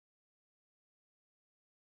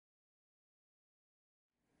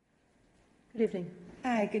Good evening.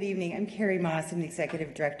 Hi, good evening. I'm Carrie Moss. I'm the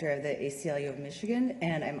Executive Director of the ACLU of Michigan,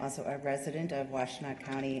 and I'm also a resident of Washtenaw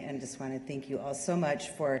County, and just want to thank you all so much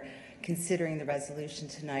for considering the resolution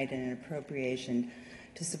tonight and an appropriation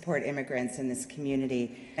to support immigrants in this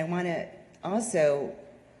community. I want to also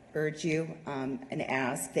urge you and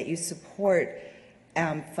ask that you support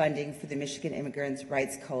funding for the Michigan Immigrants'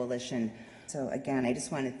 Rights Coalition. So again, I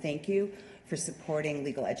just want to thank you for supporting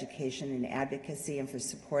legal education and advocacy and for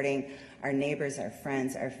supporting our neighbors, our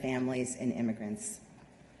friends, our families, and immigrants.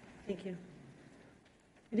 Thank you.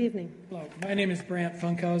 Good evening. Hello, my name is Brant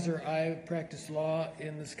Funkhauser. I've practiced law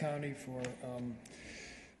in this county for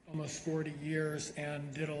almost 40 years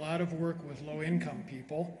and did a lot of work with low-income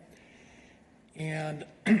people. And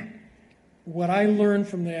what I learned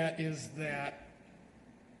from that is that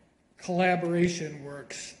collaboration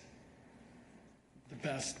works the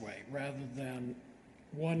best way, rather than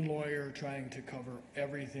one lawyer trying to cover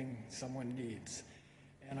everything someone needs.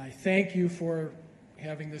 And I thank you for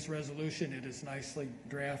having this resolution. It is nicely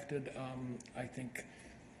drafted. I think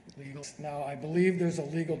legal. Now, I believe there's a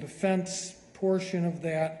legal defense portion of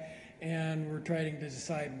that, and we're trying to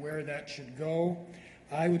decide where that should go.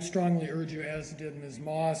 I would strongly urge you, as did Ms.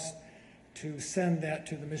 Moss, to send that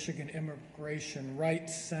to the Michigan Immigration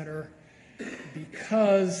Rights Center,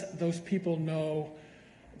 because those people know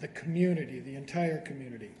the community, the entire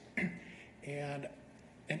community. And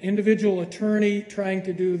an individual attorney trying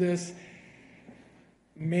to do this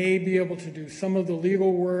may be able to do some of the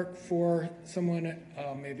legal work for someone,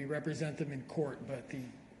 maybe represent them in court, but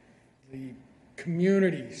the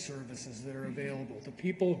community services that are available, the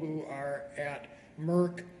people who are at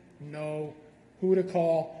MIRC know who to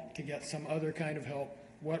call to get some other kind of help,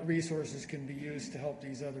 what resources can be used to help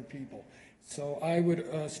these other people. So I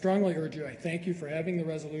would strongly urge you, I thank you for having the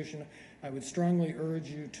resolution. I would strongly urge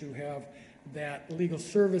you to have that legal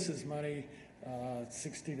services money,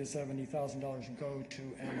 $60,000 to $70,000, go to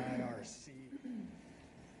MIRC.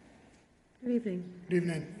 Good evening. Good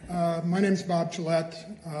evening. My name is Bob Gillette.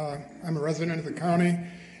 I'm a resident of the county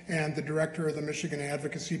and the director of the Michigan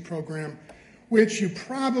Advocacy Program, which you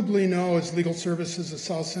probably know as Legal Services of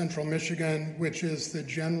South Central Michigan, which is the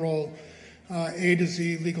general A to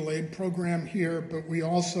Z legal aid program here, but we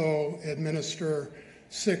also administer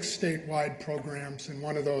 6 statewide programs, and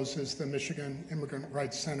one of those is the Michigan Immigrant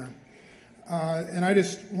Rights Center. And I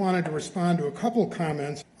just wanted to respond to a couple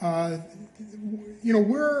comments. You know,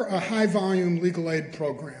 we're a high-volume legal aid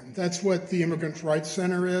program. That's what the Immigrant Rights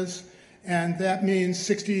Center is, and that means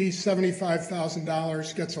 $60,000,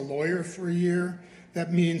 $75,000 gets a lawyer for a year.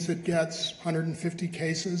 That means it gets 150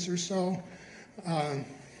 cases or so.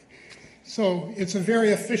 So it's a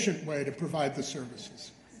very efficient way to provide the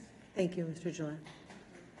services. Thank you, Mr. Gillette.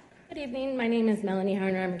 Good evening. My name is Melanie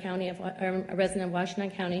Harner. I'm a resident of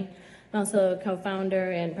Washtenaw County. I'm also a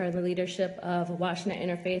co-founder and part of the leadership of Washtenaw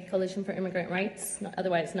Interfaith Coalition for Immigrant Rights,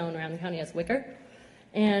 otherwise known around the county as WICR.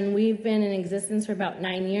 And we've been in existence for about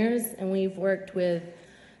 9 years, and we've worked with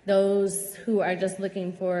those who are just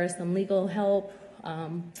looking for some legal help.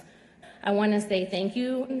 I want to say thank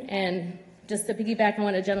you, and just to piggyback on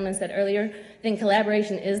what a gentleman said earlier, I think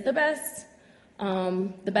collaboration is the best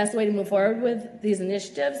way to move forward with these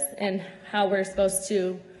initiatives and how we're supposed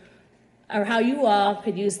to, or how you all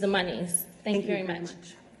could use the monies. Thank you very much.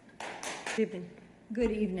 Good evening.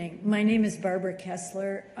 Good evening. My name is Barbara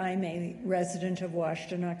Kessler. I'm a resident of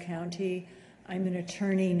Washtenaw County. I'm an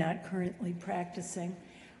attorney, not currently practicing.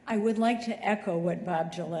 I would like to echo what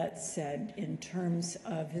Bob Gillette said in terms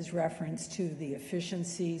of his reference to the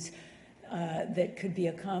efficiencies that could be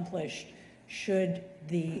accomplished should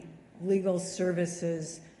the legal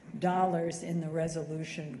services dollars in the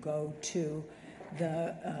resolution go to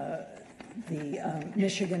the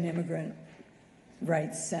Michigan Immigrant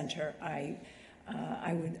Rights Center. I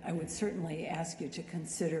would certainly ask you to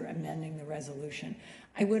consider amending the resolution.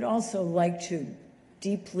 I would also like to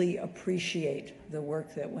deeply appreciate the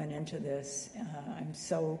work that went into this. I'm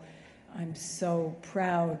so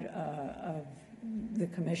proud of the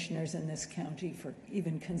commissioners in this county for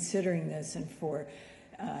even considering this, and for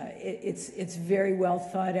it's very well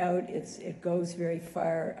thought out. It goes very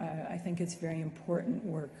far. I think it's very important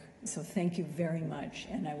work. So thank you very much,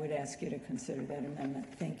 and I would ask you to consider that amendment.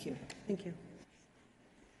 Thank you. Thank you.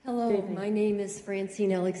 Hello, my name is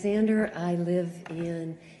Francine Alexander. I live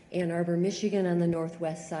in Ann Arbor, Michigan, on the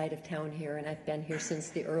northwest side of town here, and I've been here since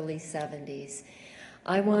the early 70s.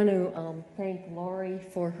 I want to thank Lori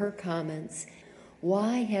for her comments.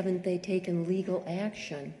 Why haven't they taken legal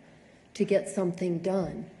action to get something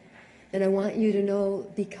done? And I want you to know,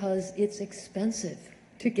 because it's expensive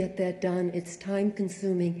to get that done. It's time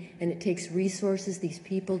consuming and it takes resources these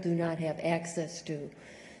people do not have access to.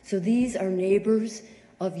 So these are neighbors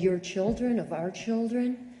of your children, of our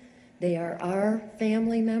children. They are our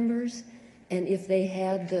family members. And if they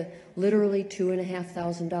had the literally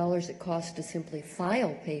 $2,500 it costs to simply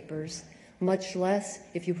file papers, much less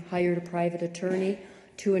if you hired a private attorney,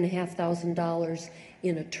 $2,500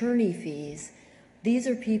 in attorney fees, these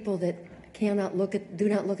are people that do not look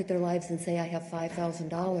at their lives and say, I have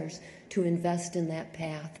 $5,000 to invest in that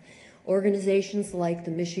path. Organizations like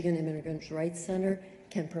the Michigan Immigrant Rights Center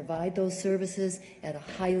can provide those services at a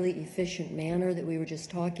highly efficient manner that we were just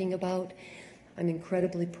talking about. I'm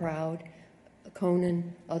incredibly proud,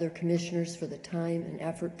 Conan, other commissioners, for the time and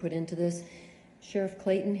effort put into this. Sheriff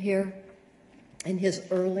Clayton here and his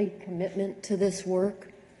early commitment to this work.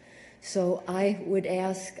 So I would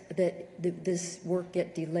ask that this work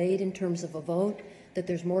get delayed in terms of a vote, that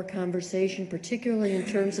there's more conversation, particularly in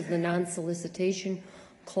terms of the non-solicitation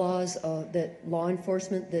clause that law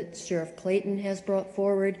enforcement that Sheriff Clayton has brought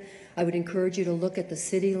forward. I would encourage you to look at the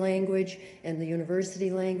city language and the university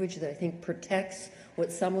language that I think protects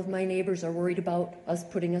what some of my neighbors are worried about, us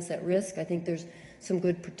putting us at risk. I think there's some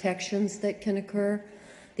good protections that can occur.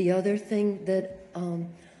 The other thing that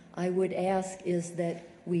I would ask is that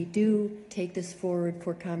we do take this forward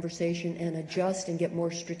for conversation and adjust and get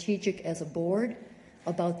more strategic as a board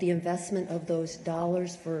about the investment of those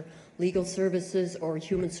dollars for legal services or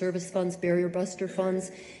human service funds, barrier buster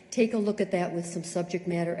funds. Take a look at that with some subject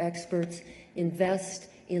matter experts. Invest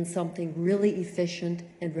in something really efficient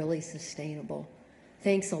and really sustainable.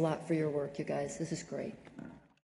 Thanks a lot for your work, you guys. This is great.